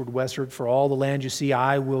 southward, eastward, westward. For all the land you see,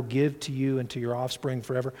 I will give to you and to your offspring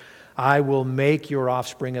forever. I will make your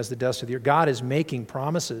offspring as the dust of the earth. God is making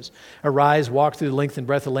promises. Arise, walk through the length and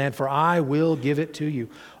breadth of the land, for I will give it to you.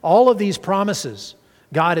 All of these promises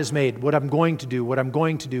God has made, what I'm going to do, what I'm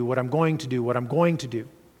going to do, what I'm going to do, what I'm going to do.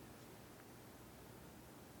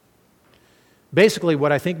 Basically,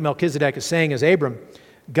 what I think Melchizedek is saying is, Abram,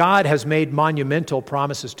 God has made monumental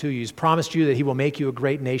promises to you. He's promised you that He will make you a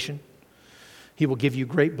great nation. He will give you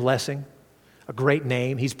great blessing, a great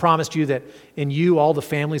name. He's promised you that in you all the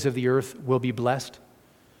families of the earth will be blessed.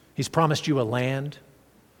 He's promised you a land.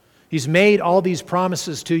 He's made all these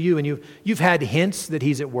promises to you, and you've had hints that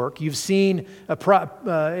He's at work. You've seen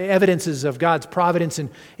evidences of God's providence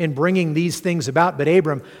in bringing these things about. But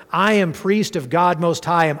Abram, I am priest of God Most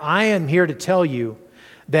High, and I am here to tell you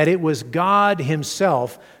that it was God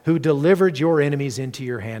Himself who delivered your enemies into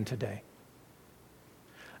your hand today.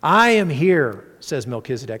 I am here, says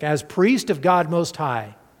Melchizedek, as priest of God Most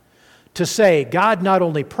High, to say God not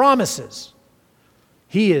only promises,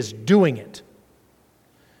 He is doing it.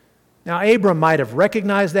 Now, Abram might have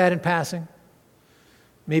recognized that in passing.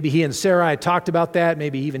 Maybe he and Sarai talked about that.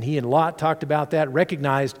 Maybe even he and Lot talked about that,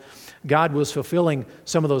 recognized God was fulfilling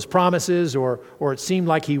some of those promises, or it seemed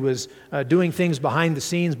like He was doing things behind the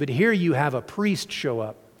scenes. But here you have a priest show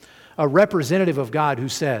up, a representative of God who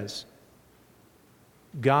says,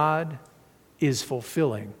 God is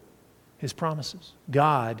fulfilling His promises.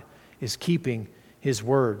 God is keeping His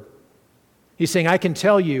word. He's saying, I can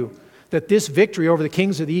tell you that this victory over the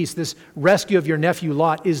kings of the east, this rescue of your nephew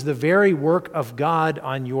Lot, is the very work of God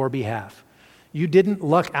on your behalf. You didn't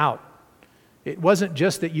luck out. It wasn't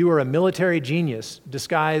just that you were a military genius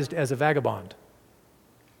disguised as a vagabond.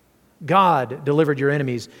 God delivered your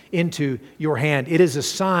enemies into your hand. It is a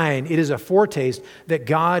sign, it is a foretaste that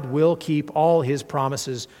God will keep all His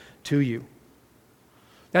promises to you.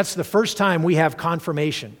 That's the first time we have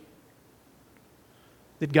confirmation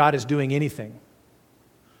that God is doing anything.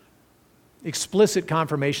 Explicit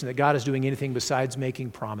confirmation that God is doing anything besides making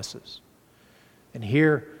promises. And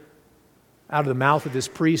here, out of the mouth of this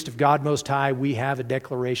priest of God Most High, we have a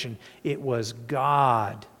declaration. It was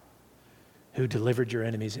God who delivered your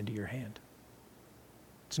enemies into your hand.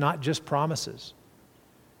 It's not just promises.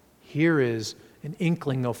 Here is an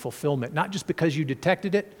inkling of fulfillment, not just because you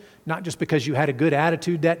detected it, not just because you had a good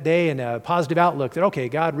attitude that day and a positive outlook that, okay,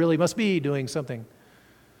 God really must be doing something.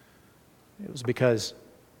 It was because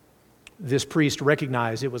this priest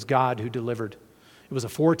recognized it was God who delivered. It was a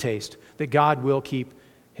foretaste that God will keep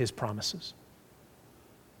His promises.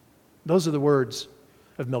 Those are the words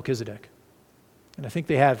of Melchizedek. And I think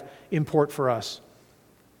they have import for us.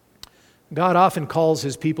 God often calls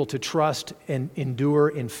His people to trust and endure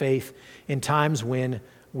in faith in times when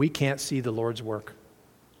we can't see the Lord's work.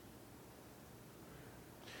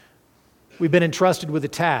 We've been entrusted with a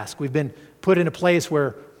task. We've been put in a place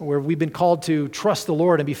where we've been called to trust the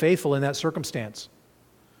Lord and be faithful in that circumstance.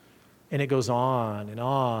 And it goes on and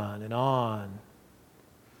on and on.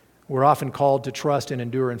 We're often called to trust and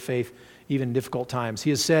endure in faith even in difficult times. He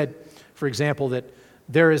has said, for example, that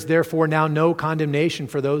there is therefore now no condemnation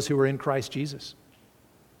for those who are in Christ Jesus.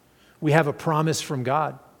 We have a promise from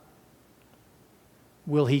God.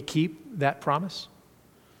 Will He keep that promise?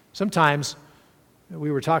 Sometimes, we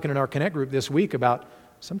were talking in our Connect group this week about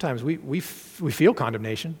sometimes we feel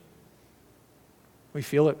condemnation. We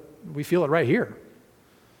feel it right here.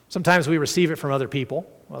 Sometimes we receive it from other people.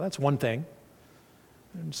 Well, that's one thing.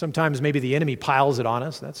 And sometimes maybe the enemy piles it on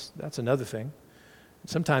us. That's another thing.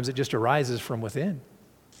 Sometimes it just arises from within.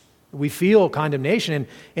 We feel condemnation,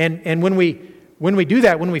 and when we do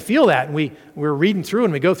that, when we feel that, and we're reading through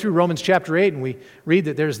and we go through Romans chapter 8 and we read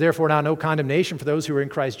that there's therefore now no condemnation for those who are in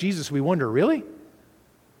Christ Jesus, we wonder, really?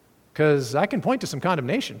 Because I can point to some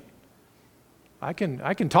condemnation. I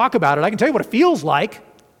can talk about it. I can tell you what it feels like.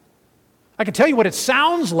 I can tell you what it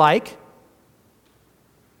sounds like.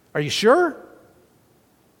 Are you sure?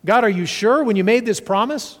 God, are you sure when you made this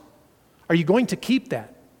promise? Are you going to keep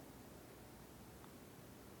that?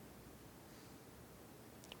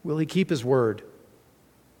 Will He keep His word?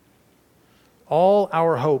 All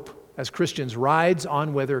our hope as Christians rides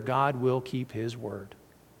on whether God will keep His word.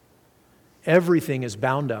 Everything is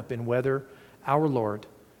bound up in whether our Lord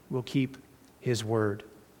will keep His word.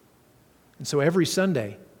 And so every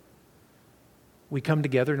Sunday, we come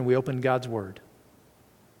together and we open God's word.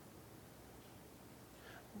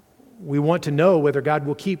 We want to know whether God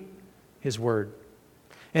will keep His word.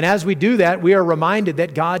 And as we do that, we are reminded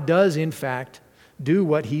that God does, in fact, do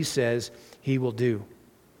what He says He will do.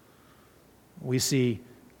 We see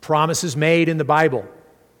promises made in the Bible.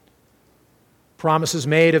 Promises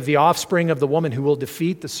made of the offspring of the woman who will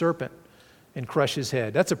defeat the serpent and crush his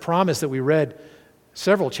head. That's a promise that we read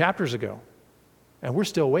several chapters ago, and we're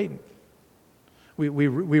still waiting. We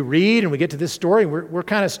read and we get to this story, and we're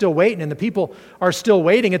kind of still waiting, and the people are still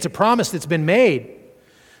waiting. It's a promise that's been made.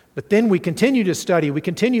 But then we continue to study, we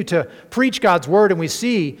continue to preach God's word, and we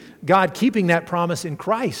see God keeping that promise in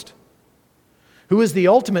Christ, who is the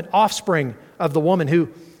ultimate offspring of the woman, who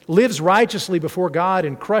lives righteously before God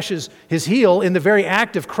and crushes His heel in the very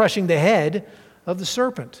act of crushing the head of the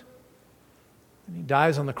serpent. And He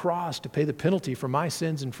dies on the cross to pay the penalty for my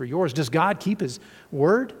sins and for yours. Does God keep His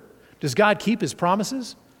word? Does God keep His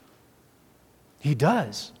promises? He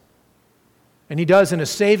does. And He does in a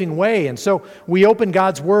saving way. And so we open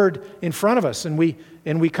God's Word in front of us, and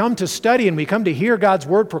we come to study, and we come to hear God's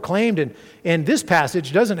Word proclaimed. And this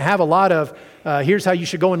passage doesn't have a lot of, here's how you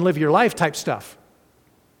should go and live your life type stuff.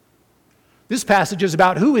 This passage is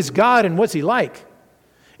about who is God and what's He like.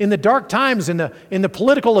 In the dark times, in the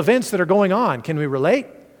political events that are going on, can we relate?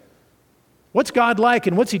 What's God like,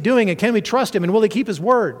 and what's He doing, and can we trust Him, and will He keep His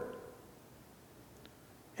word?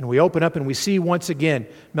 And we open up and we see once again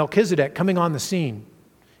Melchizedek coming on the scene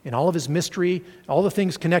in all of his mystery, all the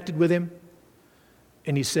things connected with him.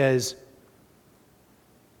 And he says,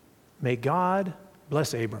 may God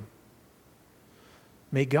bless Abram.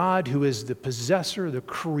 May God, who is the possessor, the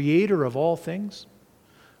creator of all things,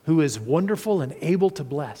 who is wonderful and able to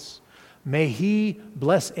bless, may He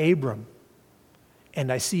bless Abram.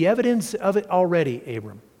 And I see evidence of it already,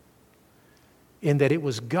 Abram, in that it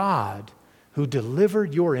was God who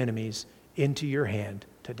delivered your enemies into your hand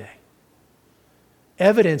today.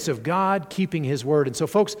 Evidence of God keeping His word. And so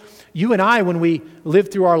folks, you and I, when we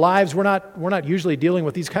live through our lives, we're not usually dealing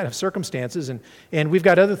with these kind of circumstances, and we've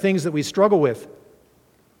got other things that we struggle with.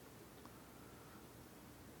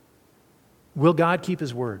 Will God keep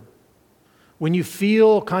His word? When you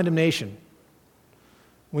feel condemnation,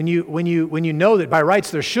 when you know that by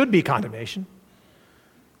rights there should be condemnation,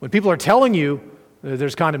 when people are telling you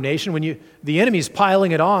there's condemnation, when the enemy's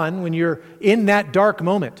piling it on, when you're in that dark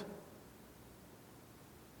moment,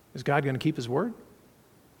 is God going to keep His word?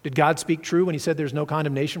 Did God speak true when He said there's no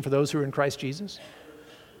condemnation for those who are in Christ Jesus?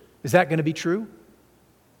 Is that going to be true?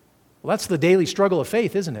 Well, that's the daily struggle of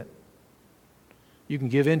faith, isn't it? You can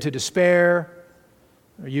give in to despair,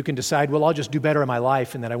 or you can decide, well, I'll just do better in my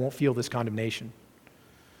life and then I won't feel this condemnation.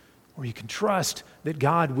 Or you can trust that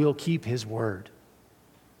God will keep His word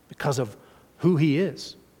because of who He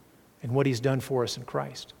is and what He's done for us in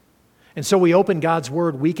Christ. And so we open God's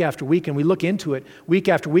word week after week, and we look into it week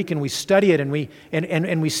after week, and we study it, and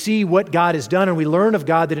we see what God has done, and we learn of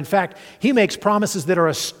God that in fact He makes promises that are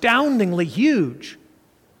astoundingly huge,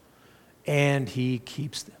 and He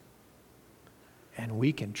keeps them. And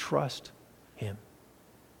we can trust Him.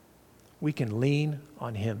 We can lean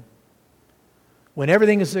on Him. When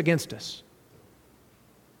everything is against us,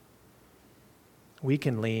 we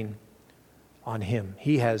can lean on Him.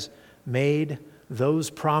 He has made those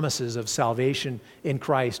promises of salvation in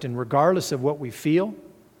Christ, and regardless of what we feel,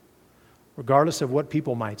 regardless of what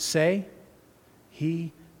people might say,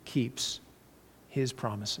 He keeps His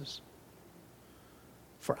promises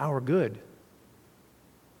for our good.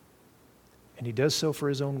 And He does so for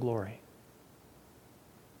His own glory.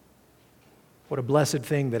 What a blessed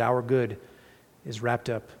thing that our good is wrapped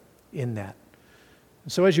up in that.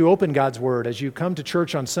 So as you open God's word, as you come to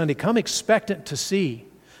church on Sunday, come expectant to see,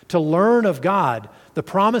 to learn of God, the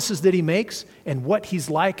promises that He makes and what He's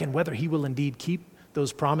like and whether He will indeed keep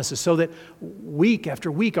those promises, so that week after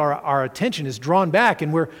week our attention is drawn back,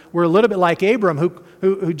 and we're a little bit like Abram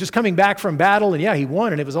who just coming back from battle, and yeah, he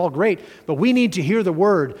won and it was all great, but we need to hear the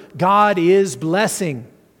word, God is blessing.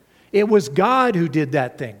 It was God who did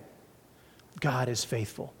that thing. God is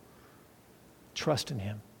faithful. Trust in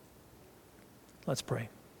Him. Let's pray.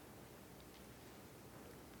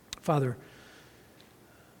 Father,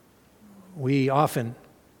 we often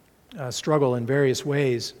struggle in various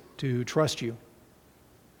ways to trust You.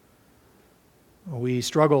 We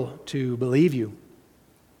struggle to believe You.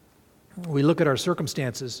 We look at our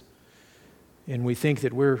circumstances and we think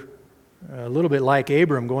that we're a little bit like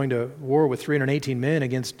Abram going to war with 318 men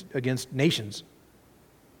against nations.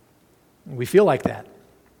 We feel like that.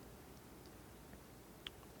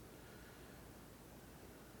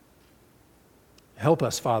 Help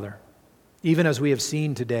us, Father, even as we have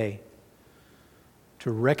seen today,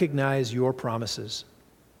 to recognize Your promises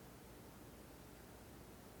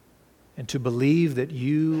and to believe that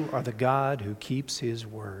You are the God who keeps His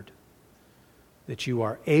word, that You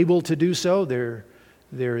are able to do so. There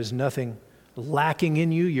is nothing lacking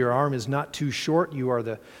in You. Your arm is not too short. You are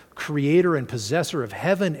the creator and possessor of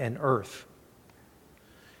heaven and earth.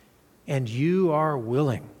 And You are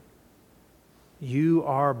willing. You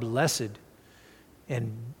are blessed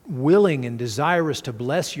and willing and desirous to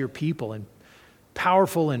bless Your people in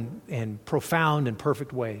powerful and profound and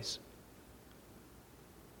perfect ways.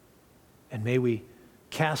 And may we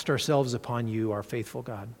cast ourselves upon You, our faithful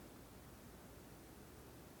God.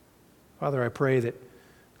 Father, I pray that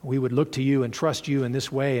we would look to You and trust You in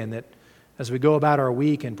this way, and that as we go about our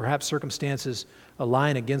week and perhaps circumstances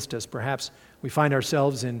align against us, perhaps we find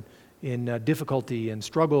ourselves in difficulty and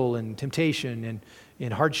struggle and temptation and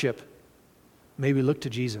in hardship, may we look to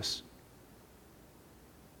Jesus,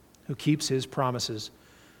 who keeps His promises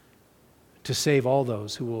to save all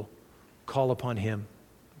those who will call upon him,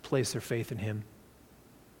 place their faith in him.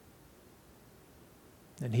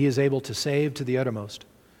 And he is able to save to the uttermost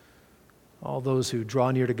all those who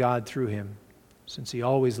draw near to God through him, since he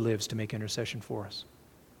always lives to make intercession for us.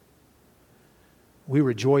 We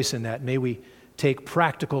rejoice in that. May we take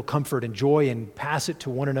practical comfort and joy and pass it to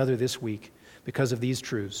one another this week because of these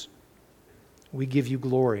truths. We give you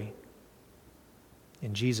glory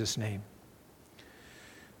in Jesus' name.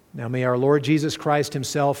 Now may our Lord Jesus Christ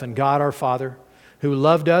himself and God our Father, who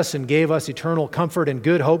loved us and gave us eternal comfort and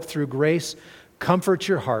good hope through grace, comfort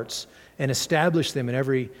your hearts and establish them in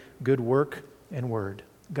every good work and word.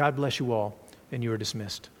 God bless you all, and you are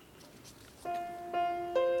dismissed.